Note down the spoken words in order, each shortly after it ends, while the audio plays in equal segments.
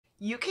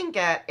You can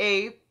get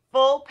a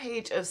full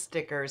page of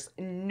stickers,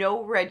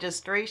 no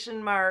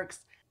registration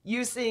marks,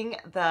 using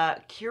the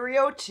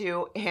Curio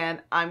 2,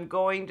 and I'm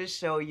going to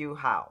show you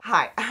how.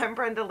 Hi, I'm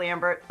Brenda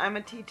Lambert. I'm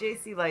a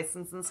TJC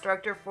licensed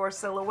instructor for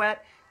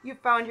Silhouette. You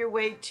found your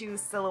way to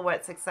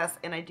Silhouette success,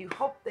 and I do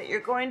hope that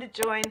you're going to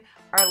join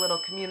our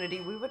little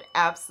community. We would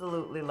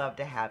absolutely love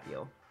to have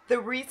you. The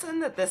reason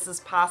that this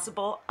is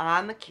possible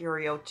on the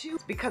Curio 2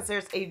 is because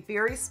there's a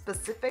very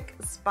specific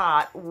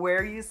spot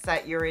where you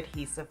set your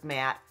adhesive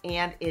mat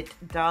and it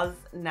does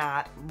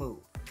not move.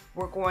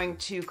 We're going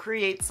to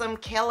create some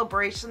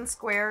calibration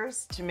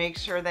squares to make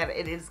sure that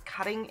it is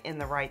cutting in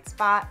the right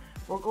spot.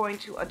 We're going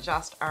to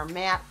adjust our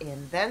mat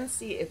and then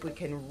see if we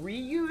can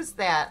reuse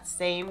that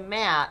same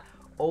mat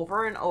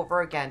over and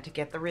over again to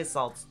get the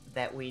results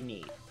that we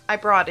need. I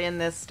brought in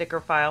this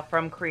sticker file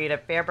from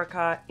Creative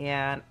Fabrica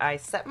and I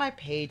set my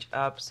page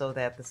up so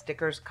that the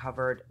stickers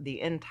covered the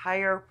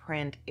entire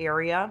print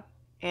area,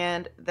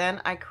 and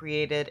then I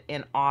created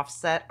an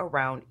offset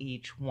around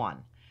each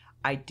one.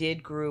 I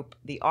did group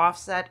the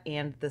offset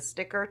and the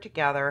sticker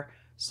together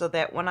so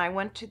that when I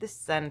went to the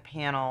send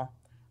panel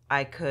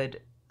I could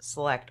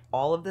select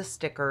all of the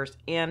stickers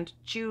and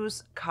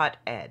choose cut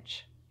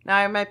edge. Now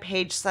I have my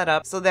page set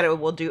up so that it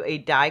will do a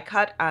die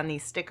cut on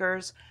these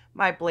stickers.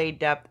 My blade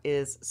depth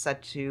is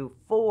set to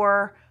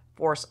 4,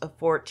 force of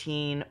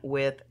 14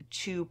 with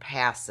 2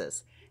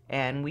 passes.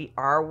 And we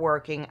are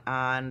working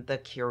on the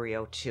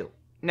Curio 2.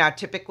 Now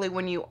typically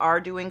when you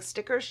are doing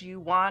stickers, you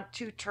want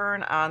to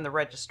turn on the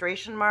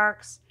registration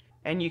marks.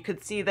 And you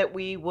could see that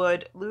we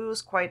would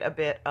lose quite a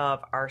bit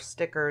of our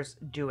stickers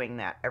doing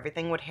that.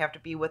 Everything would have to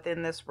be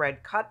within this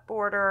red cut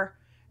border.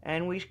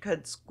 And we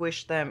could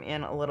squish them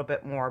in a little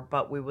bit more,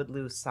 but we would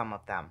lose some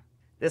of them.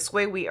 This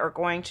way we are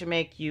going to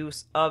make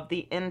use of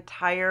the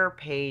entire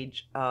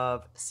page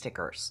of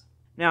stickers.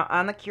 Now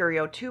on the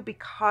Curio 2,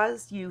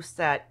 because you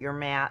set your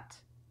mat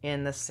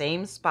in the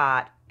same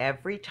spot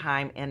every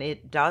time and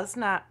it does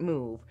not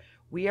move,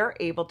 we are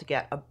able to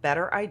get a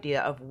better idea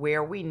of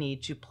where we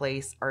need to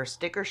place our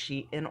sticker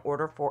sheet in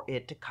order for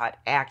it to cut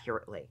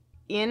accurately.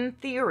 In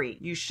theory,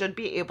 you should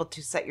be able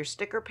to set your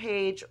sticker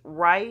page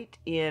right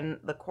in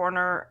the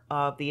corner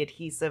of the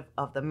adhesive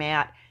of the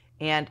mat,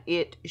 and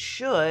it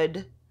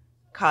should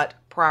cut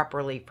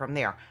properly from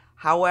there.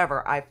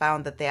 However, I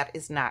found that that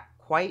is not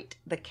quite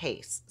the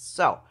case.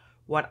 So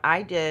what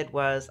I did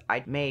was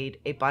I made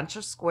a bunch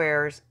of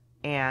squares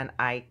and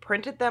I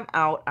printed them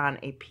out on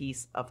a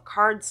piece of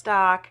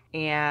cardstock,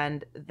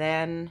 and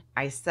then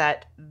I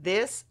set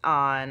this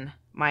on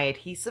my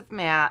adhesive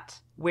mat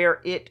where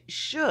it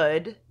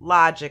should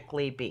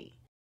logically be.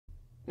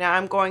 Now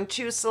I'm going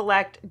to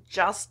select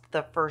just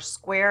the first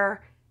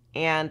square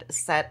and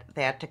set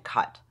that to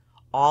cut.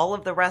 All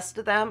of the rest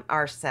of them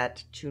are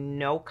set to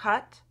no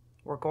cut.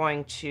 We're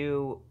going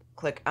to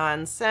click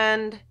on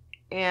send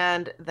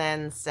and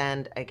then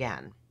send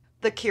again.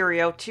 The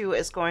Curio 2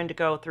 is going to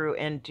go through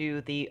and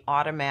do the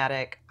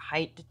automatic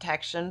height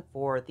detection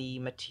for the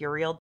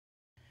material.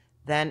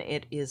 Then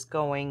it is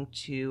going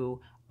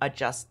to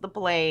adjust the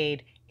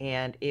blade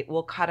and it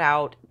will cut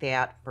out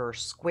that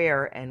first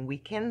square, and we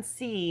can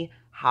see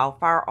how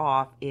far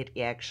off it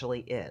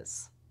actually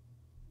is.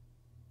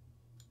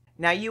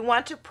 Now you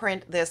want to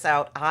print this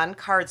out on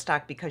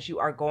cardstock because you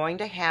are going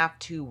to have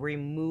to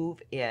remove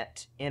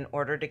it in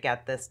order to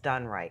get this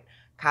done right.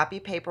 Copy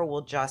paper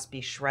will just be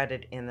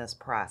shredded in this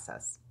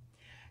process.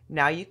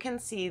 Now you can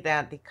see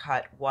that the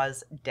cut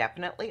was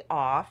definitely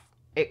off.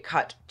 It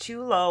cut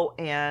too low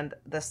and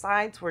the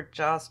sides were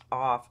just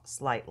off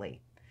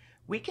slightly.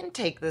 We can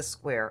take this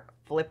square,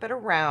 flip it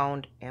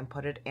around and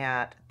put it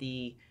at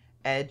the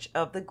edge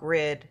of the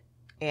grid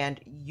and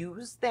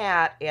use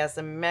that as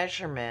a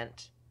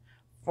measurement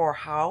for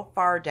how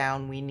far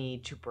down we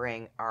need to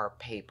bring our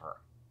paper.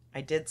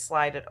 I did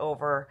slide it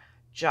over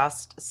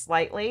just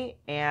slightly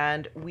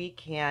and we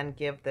can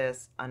give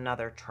this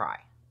another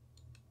try.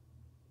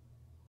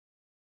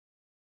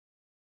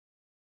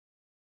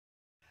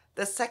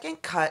 The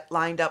second cut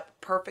lined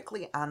up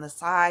perfectly on the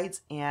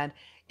sides and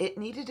it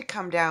needed to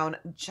come down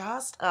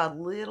just a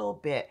little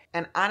bit.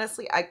 And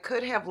honestly, I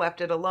could have left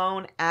it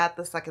alone at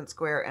the second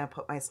square and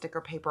put my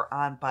sticker paper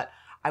on, but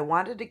I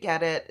wanted to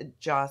get it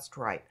just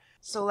right.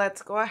 So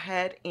let's go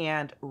ahead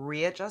and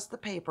readjust the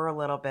paper a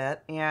little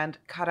bit and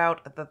cut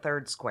out the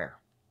third square.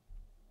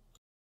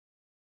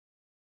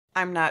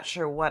 I'm not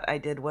sure what I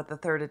did with the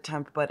third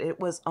attempt, but it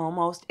was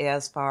almost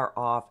as far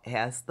off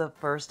as the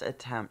first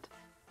attempt.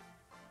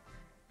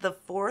 The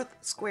fourth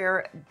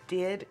square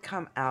did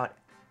come out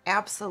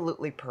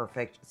absolutely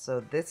perfect, so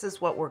this is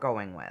what we're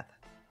going with.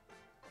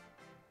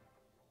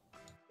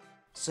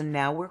 So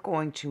now we're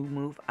going to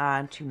move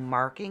on to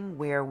marking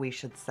where we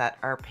should set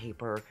our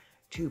paper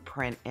to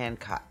print and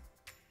cut.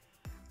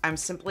 I'm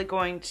simply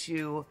going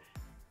to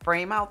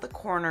frame out the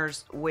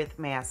corners with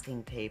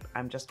masking tape.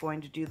 I'm just going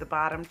to do the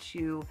bottom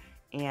two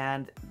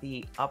and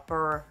the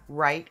upper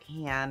right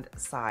hand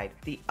side.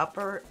 The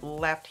upper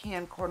left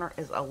hand corner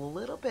is a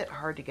little bit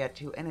hard to get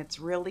to and it's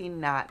really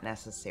not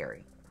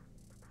necessary.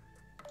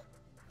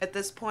 At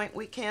this point,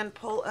 we can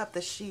pull up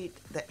the sheet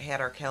that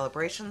had our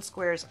calibration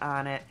squares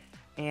on it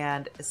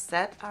and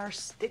set our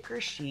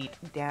sticker sheet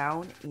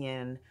down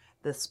in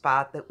the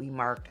spot that we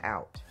marked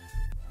out.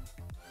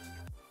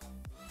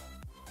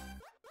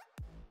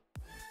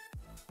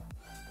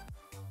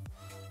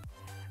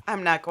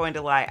 I'm not going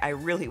to lie, I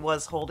really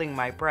was holding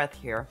my breath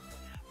here,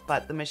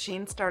 but the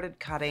machine started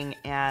cutting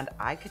and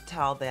I could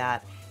tell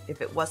that if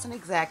it wasn't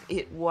exact,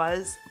 it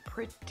was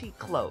pretty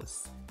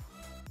close.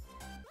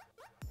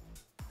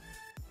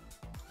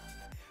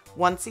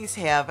 Once these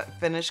have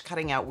finished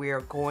cutting out, we are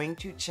going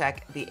to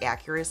check the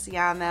accuracy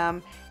on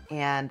them,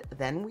 and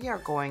then we are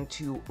going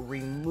to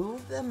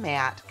remove the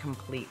mat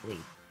completely.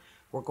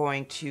 We're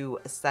going to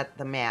set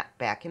the mat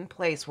back in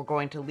place. We're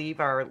going to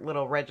leave our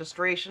little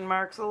registration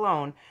marks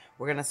alone.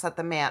 We're going to set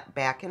the mat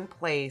back in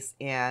place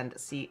and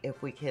see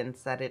if we can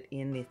set it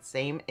in the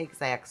same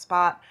exact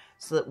spot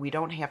so that we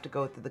don't have to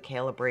go through the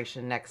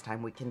calibration next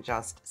time. We can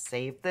just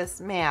save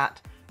this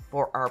mat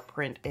for our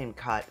print and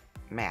cut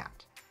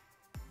mat.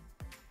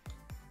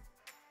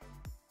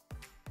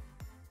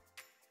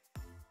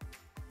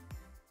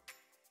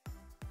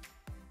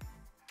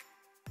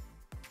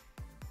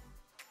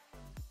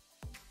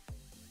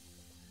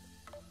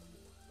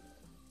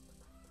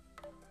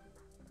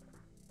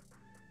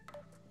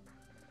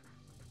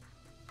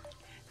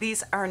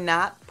 These are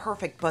not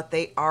perfect, but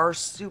they are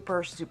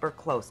super, super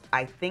close.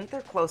 I think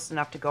they're close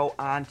enough to go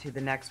on to the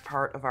next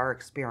part of our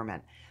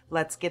experiment.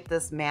 Let's get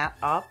this mat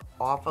up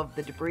off of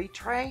the debris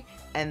tray,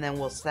 and then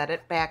we'll set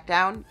it back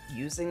down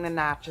using the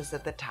notches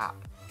at the top.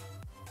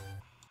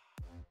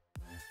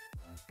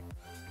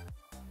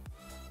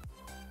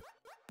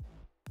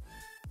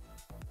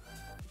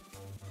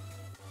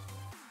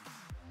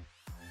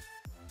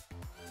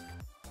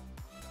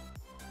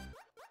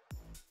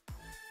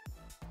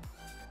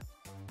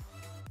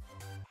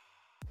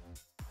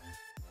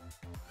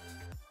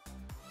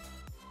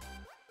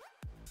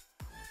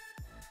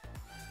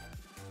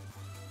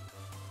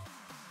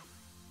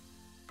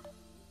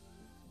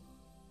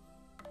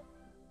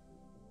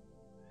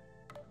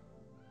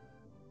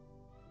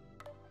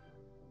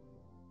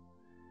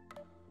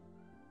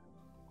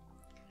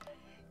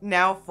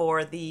 Now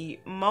for the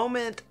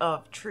moment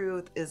of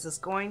truth, is this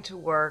going to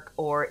work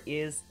or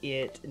is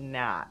it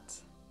not?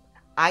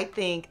 I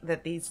think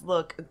that these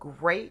look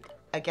great.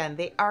 Again,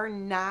 they are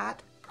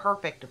not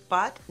perfect,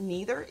 but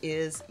neither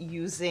is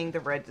using the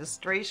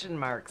registration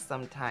marks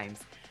sometimes.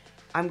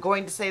 I'm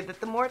going to say that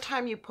the more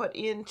time you put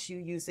into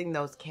using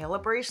those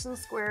calibration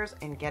squares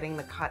and getting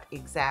the cut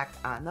exact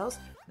on those,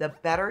 the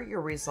better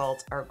your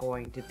results are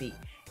going to be.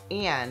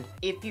 And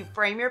if you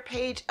frame your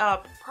page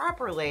up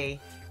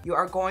properly, you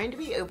are going to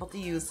be able to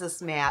use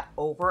this mat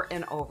over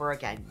and over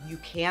again. You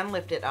can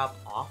lift it up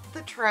off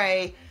the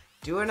tray,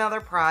 do another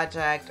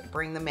project,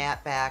 bring the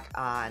mat back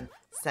on,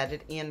 set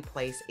it in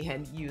place,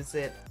 and use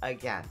it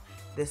again.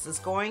 This is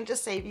going to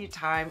save you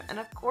time, and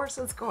of course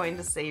it's going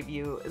to save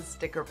you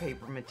sticker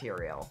paper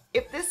material.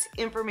 If this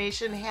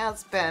information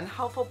has been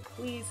helpful,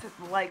 please hit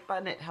the like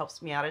button. It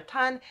helps me out a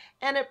ton,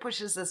 and it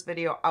pushes this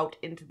video out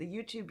into the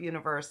YouTube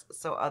universe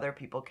so other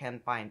people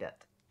can find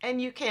it. And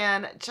you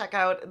can check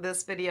out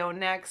this video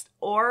next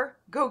or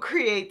go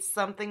create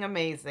something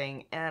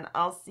amazing, and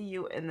I'll see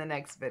you in the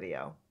next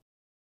video.